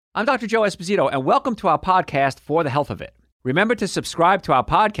I'm Dr. Joe Esposito, and welcome to our podcast, For the Health of It. Remember to subscribe to our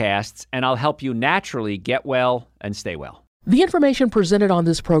podcasts, and I'll help you naturally get well and stay well. The information presented on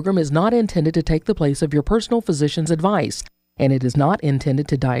this program is not intended to take the place of your personal physician's advice, and it is not intended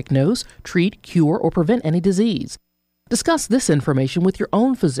to diagnose, treat, cure, or prevent any disease. Discuss this information with your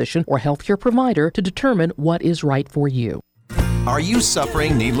own physician or healthcare provider to determine what is right for you. Are you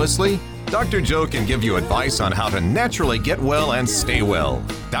suffering needlessly? Dr. Joe can give you advice on how to naturally get well and stay well.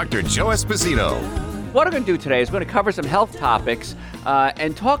 Dr. Joe Esposito. What I'm going to do today is we're going to cover some health topics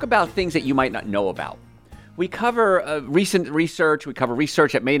and talk about things that you might not know about. We cover recent research. We cover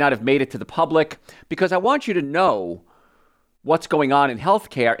research that may not have made it to the public because I want you to know what's going on in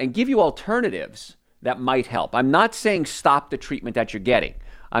healthcare and give you alternatives that might help. I'm not saying stop the treatment that you're getting.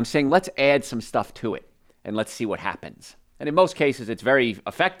 I'm saying let's add some stuff to it and let's see what happens. And in most cases, it's very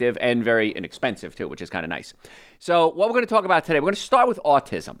effective and very inexpensive too, which is kind of nice. So what we're going to talk about today, we're going to start with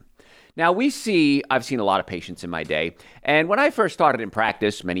autism. Now I've seen a lot of patients in my day. And when I first started in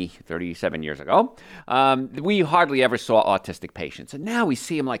practice, 37 years ago, we hardly ever saw autistic patients. And now we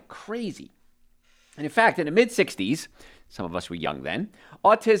see them like crazy. And in fact, in the mid-60s, some of us were young then,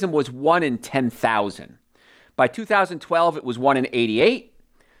 autism was 1 in 10,000. By 2012, it was 1 in 88.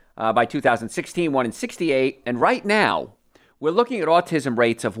 By 2016, 1 in 68. And right now, we're looking at autism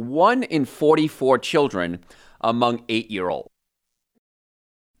rates of 1 in 44 children among 8-year-olds.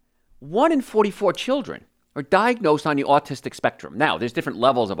 1 in 44 children are diagnosed on the autistic spectrum. Now, there's different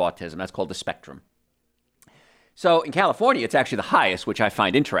levels of autism. That's called the spectrum. So in California, it's actually the highest, which I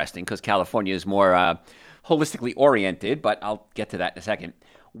find interesting because California is more holistically oriented, but I'll get to that in a second.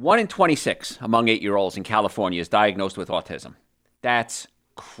 1 in 26 among 8-year-olds in California is diagnosed with autism. That's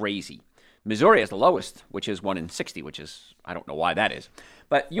crazy. Missouri has the lowest, which is 1 in 60, which is, I don't know why that is.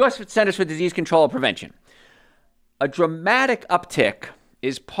 But U.S. Centers for Disease Control and Prevention. A dramatic uptick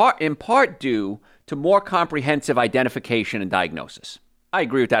is in part due to more comprehensive identification and diagnosis. I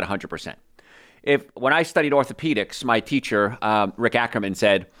agree with that 100%. When I studied orthopedics, my teacher, Rick Ackerman,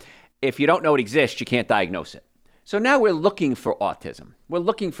 said, if you don't know it exists, you can't diagnose it. So now we're looking for autism. We're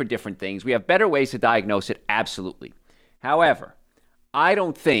looking for different things. We have better ways to diagnose it, absolutely. However, I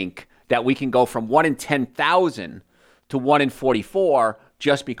don't think that we can go from 1 in 10,000 to 1 in 44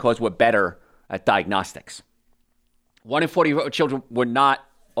 just because we're better at diagnostics. 1 in 44 children were not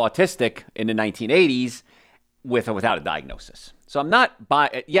autistic in the 1980s with or without a diagnosis. So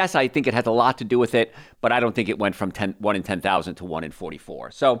yes, I think it has a lot to do with it, but I don't think it went from 1 in 10,000 to 1 in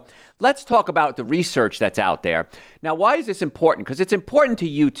 44. So let's talk about the research that's out there. Now, why is this important? Because it's important to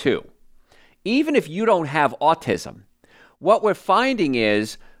you too. Even if you don't have autism, what we're finding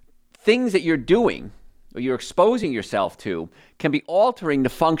is things that you're doing or you're exposing yourself to can be altering the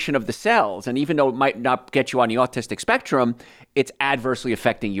function of the cells. And even though it might not get you on the autistic spectrum, it's adversely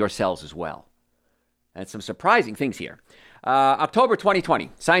affecting your cells as well. And some surprising things here. October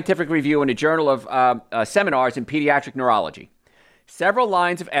 2020, scientific review in the Journal of Seminars in Pediatric Neurology. Several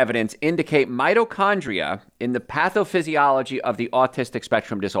lines of evidence indicate mitochondria in the pathophysiology of the autistic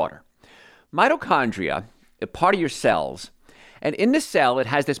spectrum disorder. Mitochondria, a part of your cells, and in the cell, it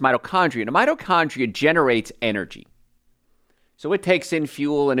has this mitochondria. And the mitochondria generates energy. So it takes in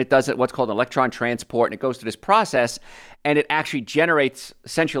fuel and it does what's called electron transport, and it goes through this process, and it actually generates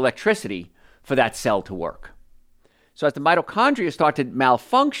essential electricity for that cell to work. So as the mitochondria start to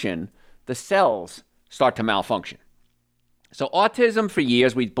malfunction, the cells start to malfunction. So autism for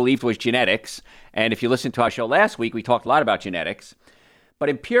years we believed was genetics. And if you listened to our show last week, we talked a lot about genetics. But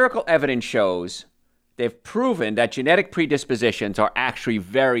empirical evidence shows they've proven that genetic predispositions are actually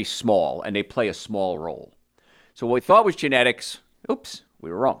very small and they play a small role. So what we thought was genetics, we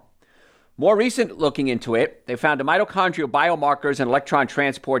were wrong. More recent looking into it, they found the mitochondrial biomarkers and electron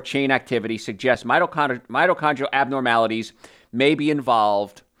transport chain activity suggest mitochondrial abnormalities may be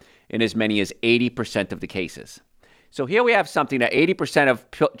involved in as many as 80% of the cases. So here we have something that 80%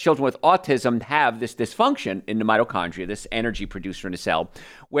 of children with autism have this dysfunction in the mitochondria, this energy producer in the cell,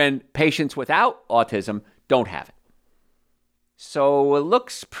 when patients without autism don't have it. So it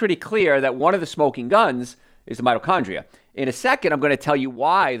looks pretty clear that one of the smoking guns is the mitochondria. In a second, I'm going to tell you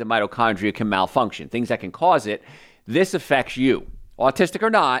why the mitochondria can malfunction, things that can cause it. This affects you. Autistic or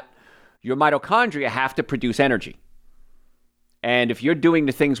not, your mitochondria have to produce energy. And if you're doing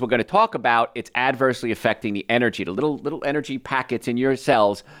the things we're going to talk about, it's adversely affecting the energy. The little energy packets in your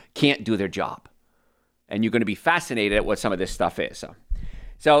cells can't do their job. And you're going to be fascinated at what some of this stuff is.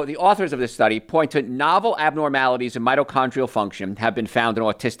 So the authors of this study point to novel abnormalities in mitochondrial function have been found in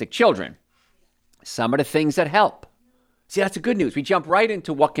autistic children. Some of the things that help. See, that's the good news. We jump right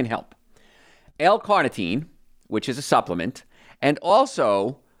into what can help. L-carnitine, which is a supplement, and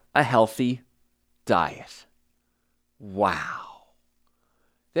also a healthy diet. Wow.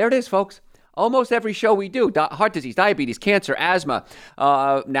 There it is, folks. Almost every show we do, heart disease, diabetes, cancer, asthma.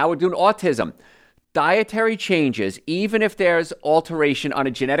 Now we're doing autism. Dietary changes, even if there's alteration on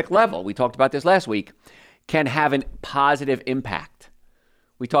a genetic level, we talked about this last week, can have a positive impact.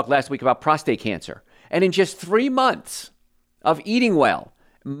 We talked last week about prostate cancer. And in just 3 months of eating well,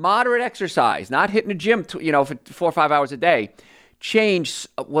 moderate exercise, not hitting the gym, for 4 or 5 hours a day, change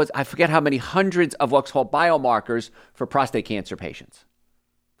was, I forget how many hundreds of what's called biomarkers for prostate cancer patients.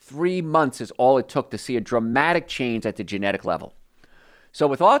 3 months is all it took to see a dramatic change at the genetic level. So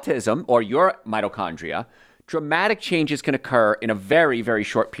with autism or your mitochondria, dramatic changes can occur in a very, very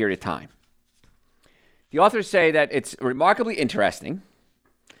short period of time. The authors say that it's remarkably interesting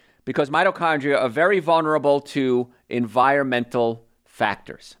because mitochondria are very vulnerable to environmental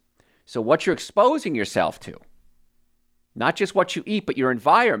factors. So what you're exposing yourself to, not just what you eat, but your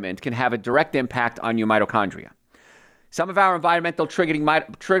environment can have a direct impact on your mitochondria. Some of our environmental triggering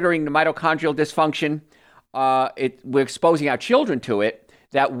the mitochondrial dysfunction, we're exposing our children to it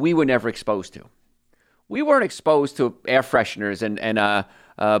that we were never exposed to. We weren't exposed to air fresheners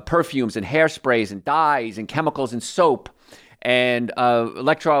and perfumes and hairsprays and dyes and chemicals and soap and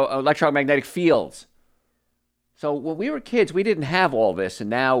electromagnetic fields. So when we were kids, we didn't have all this, and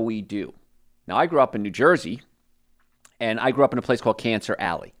now we do. Now, I grew up in New Jersey, and I grew up in a place called Cancer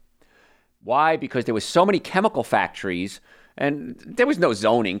Alley. Why? Because there was so many chemical factories, and there was no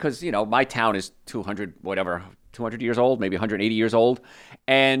zoning because, my town is 200 years old, maybe 180 years old.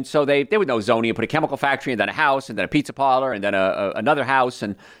 And so there was no zoning. You put a chemical factory and then a house and then a pizza parlor and then another house.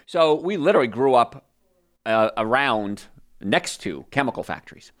 And so we literally grew up around next to chemical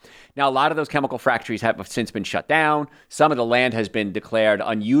factories. Now, a lot of those chemical factories have since been shut down. Some of the land has been declared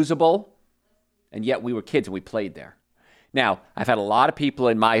unusable, and yet we were kids and we played there. Now, I've had a lot of people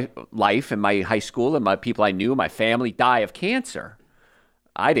in my life, in my high school, and my people I knew, my family, die of cancer.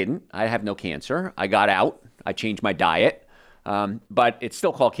 I didn't. I have no cancer. I got out. I changed my diet. But it's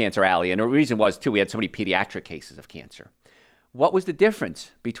still called Cancer Alley. And the reason was, too, we had so many pediatric cases of cancer. What was the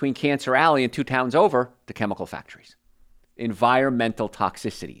difference between Cancer Alley and 2 towns over? The chemical factories. Environmental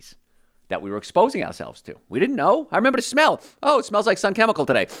toxicities that we were exposing ourselves to. We didn't know. I remember the smell. Oh, it smells like Sun Chemical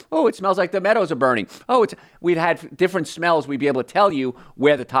today. Oh, it smells like the meadows are burning. Oh, we'd had different smells. We'd be able to tell you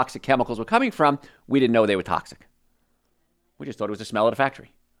where the toxic chemicals were coming from. We didn't know they were toxic. We just thought it was the smell of the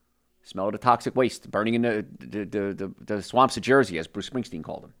factory. Smell of the toxic waste burning in the swamps of Jersey, as Bruce Springsteen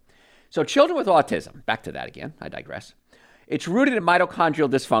called them. So children with autism, back to that again, I digress. It's rooted in mitochondrial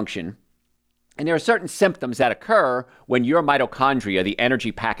dysfunction. And there are certain symptoms that occur when your mitochondria, the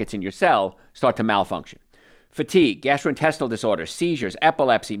energy packets in your cell, start to malfunction. Fatigue, gastrointestinal disorders, seizures,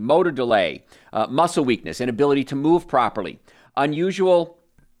 epilepsy, motor delay, muscle weakness, inability to move properly, unusual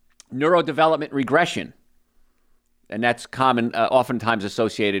neurodevelopment regression. And that's common, oftentimes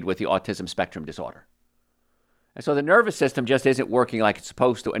associated with the autism spectrum disorder. And so the nervous system just isn't working like it's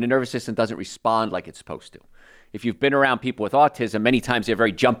supposed to, and the nervous system doesn't respond like it's supposed to. If you've been around people with autism, many times they're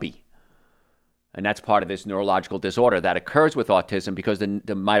very jumpy. And that's part of this neurological disorder that occurs with autism because the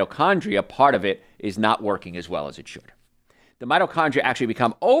mitochondria, part of it, is not working as well as it should. The mitochondria actually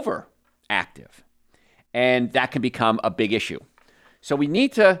become overactive, and that can become a big issue. So we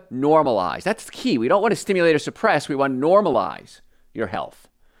need to normalize. That's the key. We don't want to stimulate or suppress. We want to normalize your health.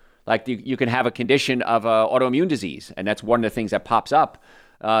 Like you can have a condition of autoimmune disease, and that's one of the things that pops up,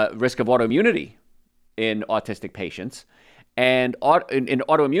 risk of autoimmunity in autistic patients. And in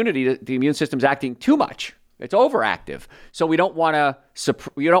autoimmunity, the immune system's acting too much. It's overactive. So we don't want to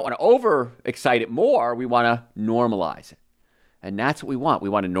overexcite it more. We want to normalize it. And that's what we want. We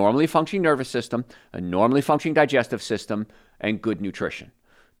want a normally functioning nervous system, a normally functioning digestive system, and good nutrition.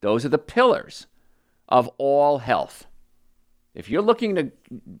 Those are the pillars of all health. If you're looking to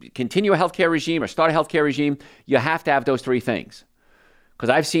continue a healthcare regime or start a healthcare regime, you have to have those 3 things. Because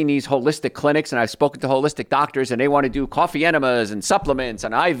I've seen these holistic clinics and I've spoken to holistic doctors and they want to do coffee enemas and supplements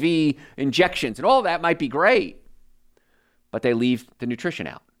and IV injections and all that might be great. But they leave the nutrition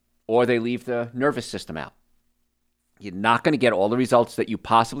out or they leave the nervous system out. You're not going to get all the results that you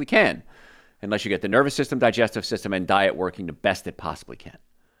possibly can unless you get the nervous system, digestive system, and diet working the best it possibly can.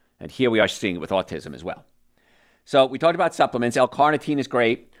 And here we are seeing it with autism as well. So we talked about supplements. L-carnitine is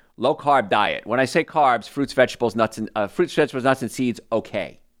great. Low-carb diet. When I say carbs, fruits, vegetables, nuts, and seeds,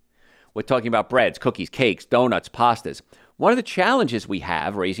 okay. We're talking about breads, cookies, cakes, donuts, pastas. One of the challenges we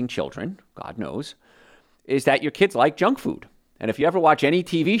have raising children, God knows, is that your kids like junk food. And if you ever watch any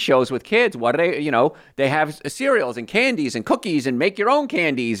TV shows with kids, what do they, they have cereals and candies and cookies and make your own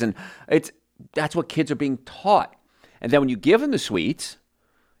candies. And that's what kids are being taught. And then when you give them the sweets,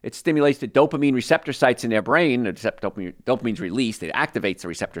 It stimulates the dopamine receptor sites in their brain. Dopamine's released. It activates the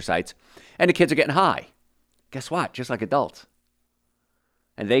receptor sites. And the kids are getting high. Guess what? Just like adults.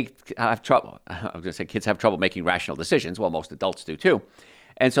 And they have trouble. I was going to say kids have trouble making rational decisions. Well, most adults do too.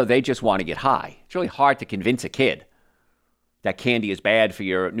 And so they just want to get high. It's really hard to convince a kid that candy is bad for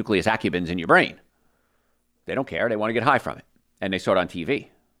your nucleus accumbens in your brain. They don't care. They want to get high from it. And they saw it on TV.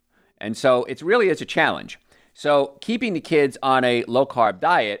 And so it really is a challenge. So keeping the kids on a low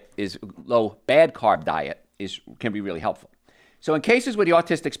bad carb diet can be really helpful. So in cases with the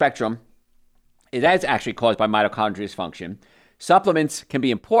autistic spectrum, it is actually caused by mitochondrial dysfunction. Supplements can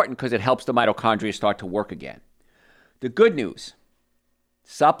be important because it helps the mitochondria start to work again. The good news,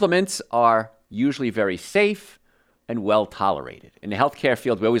 supplements are usually very safe and well tolerated. In the healthcare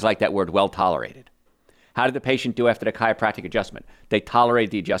field, we always like that word, well tolerated. How did the patient do after the chiropractic adjustment? They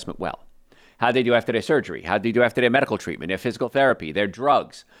tolerated the adjustment well. How did they do after their surgery? How did they do after their medical treatment, their physical therapy, their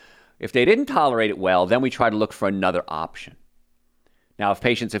drugs? If they didn't tolerate it well, then we try to look for another option. Now, if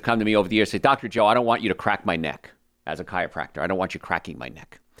patients have come to me over the years and say, Dr. Joe, I don't want you to crack my neck as a chiropractor. I don't want you cracking my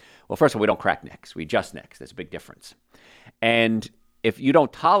neck. Well, first of all, we don't crack necks. We adjust necks. There's a big difference. And if you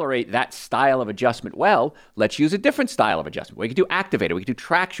don't tolerate that style of adjustment well, let's use a different style of adjustment. We can do activator, we can do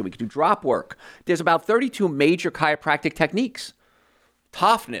traction, we can do drop work. There's about 32 major chiropractic techniques.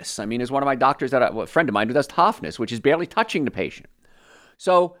 Toughness. There's one of my doctors, a friend of mine who does toughness, which is barely touching the patient.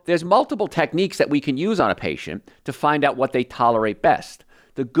 So there's multiple techniques that we can use on a patient to find out what they tolerate best.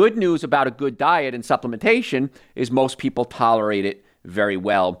 The good news about a good diet and supplementation is most people tolerate it very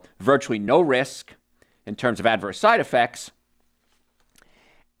well. Virtually no risk in terms of adverse side effects.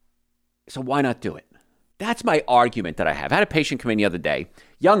 So why not do it? That's my argument that I have. I had a patient come in the other day,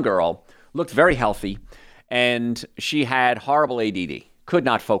 young girl, looked very healthy, and she had horrible ADD, could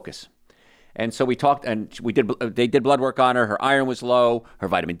not focus. And so we talked, and they did blood work on her. Her iron was low, her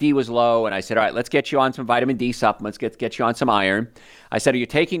vitamin D was low, and I said, all right, let's get you on some vitamin D supplements, get you on some iron. I said, are you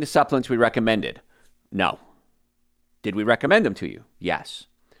taking the supplements we recommended? No. Did we recommend them to you? Yes.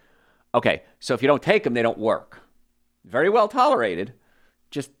 Okay, so if you don't take them, they don't work. Very well tolerated.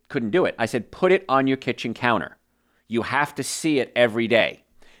 Just couldn't do it. I said, put it on your kitchen counter. You have to see it every day.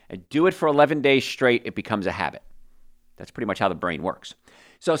 And do it for 11 days straight, it becomes a habit. That's pretty much how the brain works.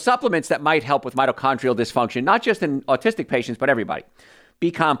 So supplements that might help with mitochondrial dysfunction, not just in autistic patients, but everybody.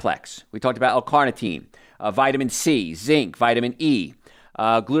 B-complex. We talked about L-carnitine, vitamin C, zinc, vitamin E,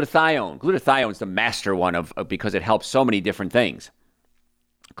 glutathione. Glutathione is the master one because it helps so many different things.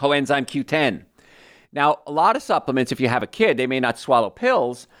 Coenzyme Q10. Now, a lot of supplements, if you have a kid, they may not swallow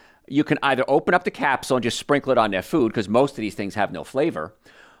pills. You can either open up the capsule and just sprinkle it on their food because most of these things have no flavor,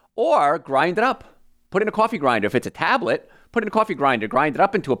 or grind it up. Put it in a coffee grinder. If it's a tablet, put it in a coffee grinder, grind it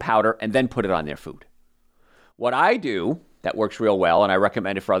up into a powder, and then put it on their food. What I do that works real well, and I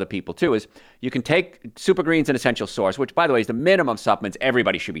recommend it for other people too, is you can take Super Greens and Essential Source, which, by the way, is the minimum supplements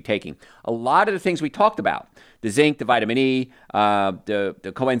everybody should be taking. A lot of the things we talked about, the zinc, the vitamin E, the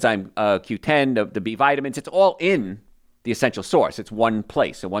coenzyme Q10, the B vitamins, it's all in the Essential Source. It's one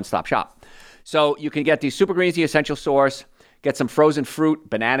place, a one-stop shop. So you can get these Super Greens, the Essential Source, get some frozen fruit,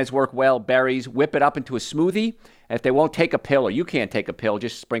 bananas work well, berries, whip it up into a smoothie. And if they won't take a pill or you can't take a pill,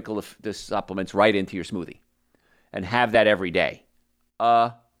 just sprinkle the supplements right into your smoothie and have that every day.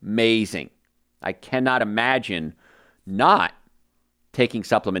 Amazing. I cannot imagine not taking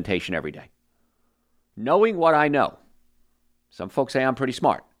supplementation every day. Knowing what I know. Some folks say I'm pretty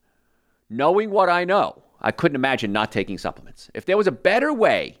smart. Knowing what I know, I couldn't imagine not taking supplements. If there was a better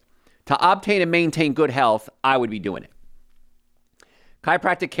way to obtain and maintain good health, I would be doing it.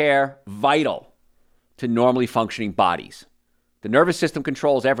 Chiropractic care, vital to normally functioning bodies. The nervous system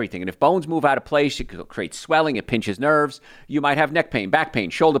controls everything. And if bones move out of place, it could create swelling. It pinches nerves. You might have neck pain, back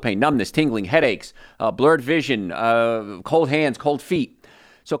pain, shoulder pain, numbness, tingling, headaches, blurred vision, cold hands, cold feet.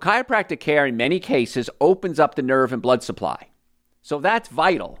 So chiropractic care in many cases opens up the nerve and blood supply. So that's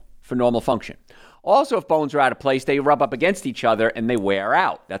vital for normal function. Also, if bones are out of place, they rub up against each other and they wear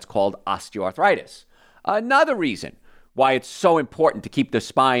out. That's called osteoarthritis. Another reason why it's so important to keep the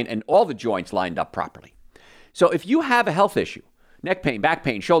spine and all the joints lined up properly. So if you have a health issue, neck pain, back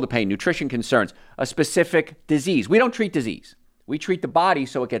pain, shoulder pain, nutrition concerns, a specific disease, we don't treat disease. We treat the body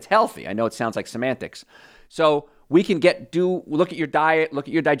so it gets healthy. I know it sounds like semantics. So we can look at your diet, look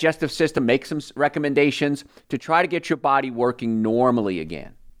at your digestive system, make some recommendations to try to get your body working normally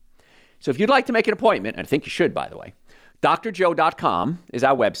again. So if you'd like to make an appointment, and I think you should, by the way, drjoe.com is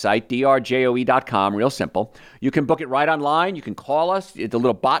our website, drjoe.com, real simple. You can book it right online. You can call us. The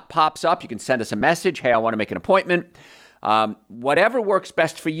little bot pops up. You can send us a message. Hey, I want to make an appointment. Whatever works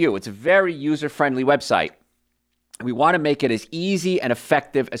best for you. It's a very user-friendly website. And we want to make it as easy and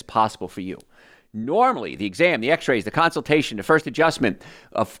effective as possible for you. Normally, the exam, the x-rays, the consultation, the first adjustment,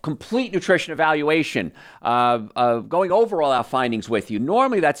 a complete nutrition evaluation, going over all our findings with you,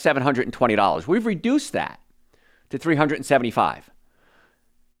 normally that's $720. We've reduced that to $375.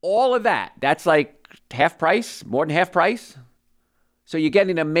 All of that, that's like half price, more than half price. So you get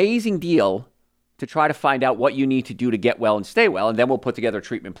an amazing deal to try to find out what you need to do to get well and stay well, and then we'll put together a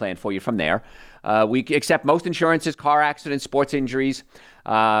treatment plan for you from there. We accept most insurances, car accidents, sports injuries.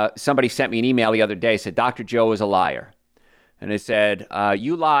 Somebody sent me an email the other day, said, Dr. Joe is a liar. And it said,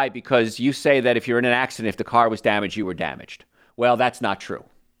 you lie because you say that if you're in an accident, if the car was damaged, you were damaged. Well, that's not true.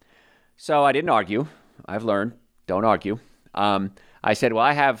 So I didn't argue. I've learned, don't argue. I said, well,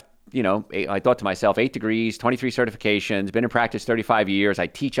 I have, I thought to myself, 8 degrees, 23 certifications, been in practice 35 years. I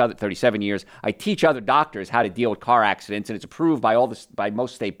teach 37 years. I teach other doctors how to deal with car accidents, and it's approved by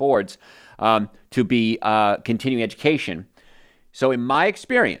most state boards to be continuing education. So in my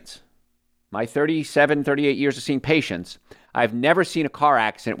experience, my 38 years of seeing patients, I've never seen a car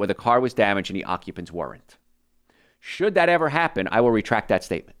accident where the car was damaged and the occupants weren't. Should that ever happen, I will retract that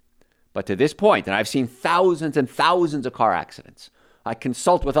statement. But to this point, and I've seen thousands and thousands of car accidents, I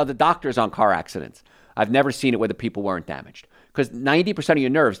consult with other doctors on car accidents. I've never seen it where the people weren't damaged because 90% of your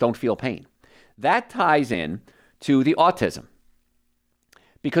nerves don't feel pain. That ties in to the autism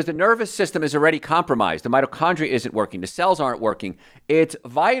because the nervous system is already compromised. The mitochondria isn't working. The cells aren't working. It's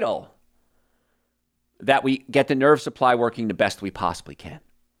vital that we get the nerve supply working the best we possibly can.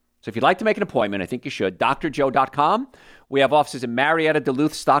 So if you'd like to make an appointment, I think you should, drjoe.com. We have offices in Marietta,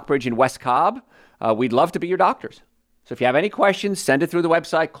 Duluth, Stockbridge, and West Cobb. We'd love to be your doctors. So if you have any questions, send it through the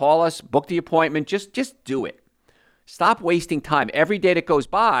website, call us, book the appointment. Just do it. Stop wasting time. Every day that goes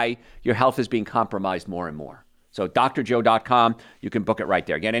by, your health is being compromised more and more. So drjoe.com, you can book it right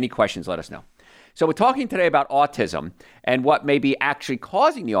there. Again, any questions, let us know. So we're talking today about autism and what may be actually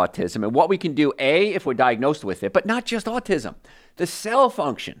causing the autism and what we can do, A, if we're diagnosed with it, but not just autism. The cell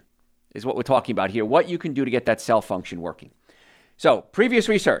function is what we're talking about here, what you can do to get that cell function working. So previous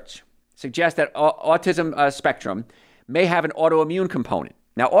research suggests that autism spectrum may have an autoimmune component.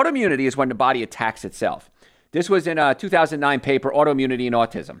 Now, autoimmunity is when the body attacks itself. This was in a 2009 paper, Autoimmunity in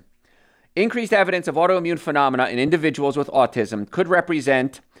Autism. Increased evidence of autoimmune phenomena in individuals with autism could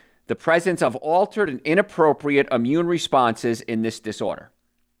represent the presence of altered and inappropriate immune responses in this disorder.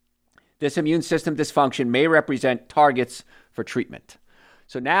 This immune system dysfunction may represent targets for treatment.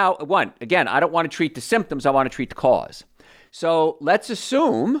 So now, again, I don't want to treat the symptoms, I want to treat the cause. So let's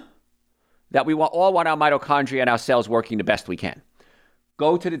assume that we all want our mitochondria and our cells working the best we can.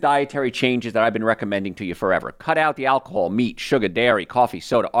 Go to the dietary changes that I've been recommending to you forever. Cut out the alcohol, meat, sugar, dairy, coffee,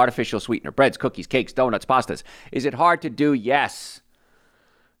 soda, artificial sweetener, breads, cookies, cakes, donuts, pastas. Is it hard to do? Yes.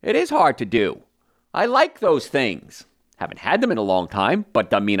 It is hard to do. I like those things. Haven't had them in a long time,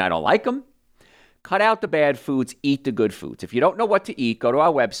 but doesn't mean I don't like them. Cut out the bad foods, eat the good foods. If you don't know what to eat, go to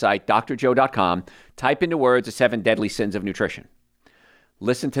our website, drjoe.com, type in the words, the 7 deadly sins of nutrition.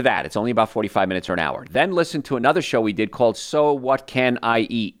 Listen to that. It's only about 45 minutes or an hour. Then listen to another show we did called So What Can I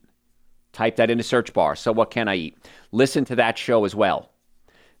Eat? Type that in the search bar, So What Can I Eat? Listen to that show as well.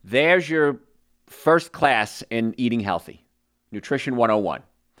 There's your first class in eating healthy. Nutrition 101.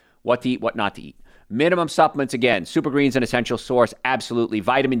 What to eat, what not to eat. Minimum supplements, again, Super Greens, an essential source, absolutely.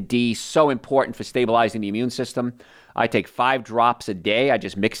 Vitamin D, so important for stabilizing the immune system. I take 5 drops a day. I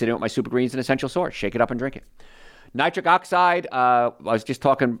just mix it in with my Super Greens, an essential source. Shake it up and drink it. Nitric oxide, I was just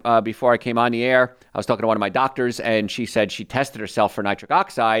talking before I came on the air. I was talking to one of my doctors, and she said she tested herself for nitric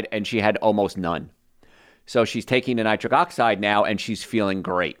oxide, and she had almost none. So she's taking the nitric oxide now, and she's feeling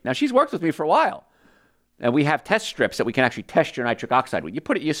great. Now, she's worked with me for a while, and we have test strips that we can actually test your nitric oxide with.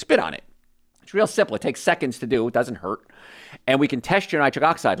 You spit on it. It's real simple. It takes seconds to do. It doesn't hurt. And we can test your nitric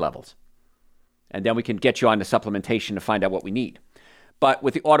oxide levels, and then we can get you on the supplementation to find out what we need. But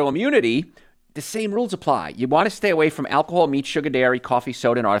with the autoimmunity, the same rules apply. You want to stay away from alcohol, meat, sugar, dairy, coffee,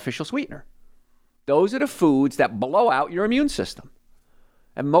 soda, and artificial sweetener. Those are the foods that blow out your immune system.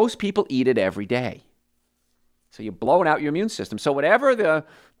 And most people eat it every day. So you're blowing out your immune system. So whatever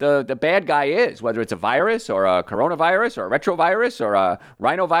the bad guy is, whether it's a virus or a coronavirus or a retrovirus or a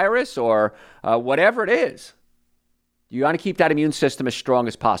rhinovirus or whatever it is, you want to keep that immune system as strong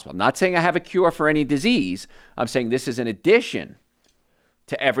as possible. I'm not saying I have a cure for any disease. I'm saying this is an addition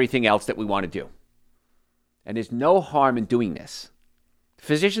to everything else that we want to do. And there's no harm in doing this.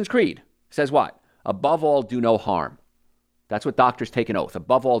 Physician's Creed says what? Above all, do no harm. That's what doctors take an oath.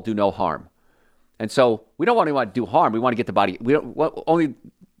 Above all, do no harm. And so we don't only want to do harm. We want to get the body, we don't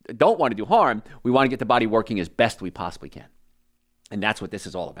want to do harm. We want to get the body working as best we possibly can. And that's what this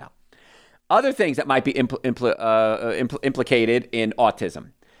is all about. Other things that might be implicated in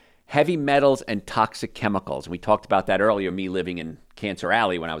autism: heavy metals and toxic chemicals. We talked about that earlier, me living in Cancer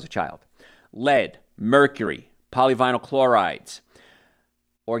Alley when I was a child. Lead, mercury, polyvinyl chlorides,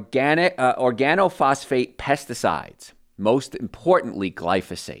 organophosphate pesticides, most importantly,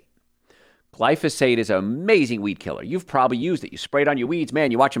 glyphosate. Glyphosate is an amazing weed killer. You've probably used it. You spray it on your weeds,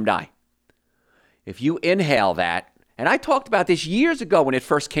 man, you watch them die. If you inhale that, and I talked about this years ago when it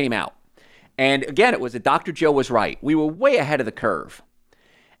first came out, and again, it was that Dr. Joe was right. We were way ahead of the curve.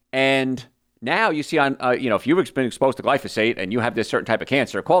 And now you see on, if you've been exposed to glyphosate and you have this certain type of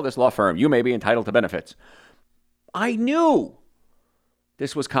cancer, call this law firm. You may be entitled to benefits. I knew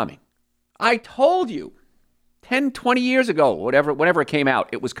this was coming. I told you 10, 20 years ago, whenever it came out,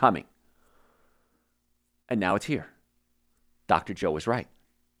 it was coming. And now it's here. Dr. Joe was right.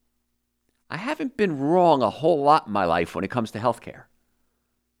 I haven't been wrong a whole lot in my life when it comes to healthcare.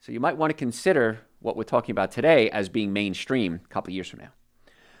 So you might want to consider what we're talking about today as being mainstream a couple of years from now.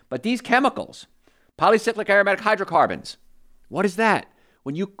 But these chemicals, polycyclic aromatic hydrocarbons, what is that?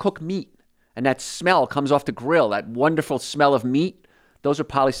 When you cook meat and that smell comes off the grill, that wonderful smell of meat, those are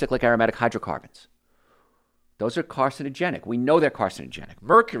polycyclic aromatic hydrocarbons. Those are carcinogenic. We know they're carcinogenic.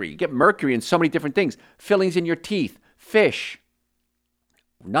 Mercury, you get mercury in so many different things. Fillings in your teeth, fish.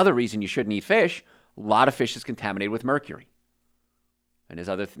 Another reason you shouldn't eat fish, a lot of fish is contaminated with mercury. And there's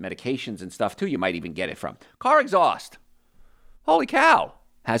other medications and stuff too you might even get it from. Car exhaust. Holy cow.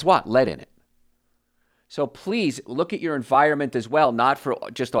 Has what? Lead in it. So please look at your environment as well, not for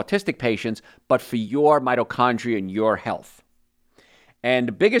just autistic patients, but for your mitochondria and your health. And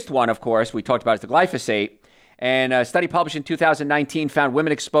the biggest one, of course, we talked about is the glyphosate. And a study published in 2019 found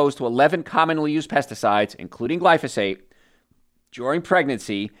women exposed to 11 commonly used pesticides, including glyphosate, during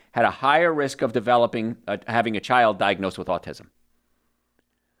pregnancy had a higher risk of having a child diagnosed with autism.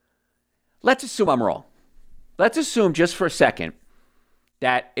 Let's assume I'm wrong. Let's assume just for a second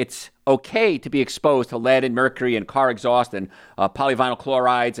that it's okay to be exposed to lead and mercury and car exhaust and polyvinyl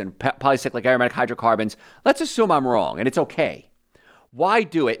chlorides and polycyclic aromatic hydrocarbons. Let's assume I'm wrong and it's okay. Why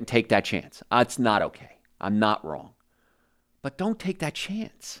do it and take that chance? It's not okay. I'm not wrong. But don't take that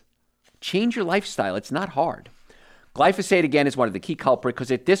chance. Change your lifestyle. It's not hard. Glyphosate, again, is one of the key culprits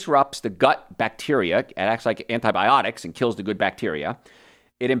because it disrupts the gut bacteria. It acts like antibiotics and kills the good bacteria.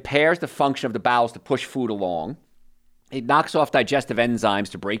 It impairs the function of the bowels to push food along. It knocks off digestive enzymes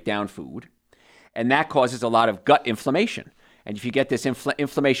to break down food. And that causes a lot of gut inflammation. And if you get this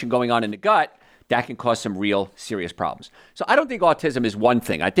inflammation going on in the gut, that can cause some real serious problems. So I don't think autism is one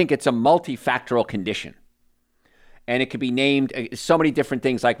thing. I think it's a multifactorial condition. And it could be named, so many different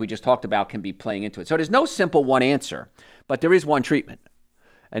things like we just talked about can be playing into it. So there's no simple one answer, but there is one treatment.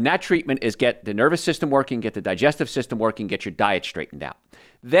 And that treatment is get the nervous system working, get the digestive system working, get your diet straightened out.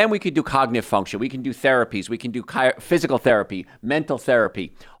 Then we can do cognitive function. We can do therapies. We can do physical therapy, mental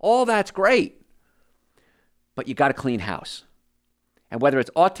therapy. All that's great. But you got to clean house. And whether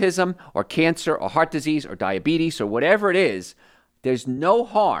it's autism or cancer or heart disease or diabetes or whatever it is, there's no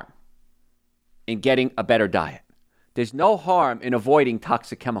harm in getting a better diet. There's no harm in avoiding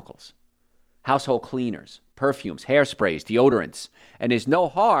toxic chemicals, household cleaners, perfumes, hairsprays, deodorants. And there's no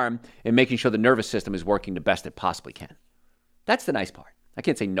harm in making sure the nervous system is working the best it possibly can. That's the nice part. I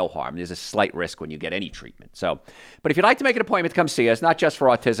can't say no harm. There's a slight risk when you get any treatment. But if you'd like to make an appointment to come see us, not just for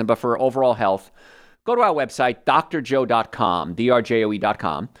autism, but for overall health, go to our website, drjoe.com,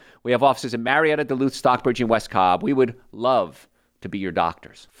 drjoe.com. We have offices in Marietta, Duluth, Stockbridge, and West Cobb. We would love to be your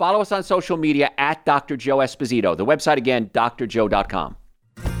doctors. Follow us on social media at Dr. Joe Esposito. The website again, drjoe.com.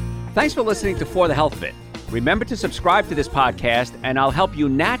 Thanks for listening to For the Health Fit. Remember to subscribe to this podcast, and I'll help you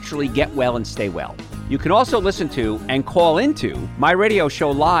naturally get well and stay well. You can also listen to and call into my radio show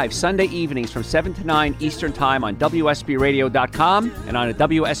live Sunday evenings from 7 to 9 Eastern Time on WSBRadio.com and on a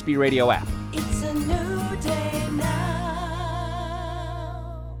WSB Radio app.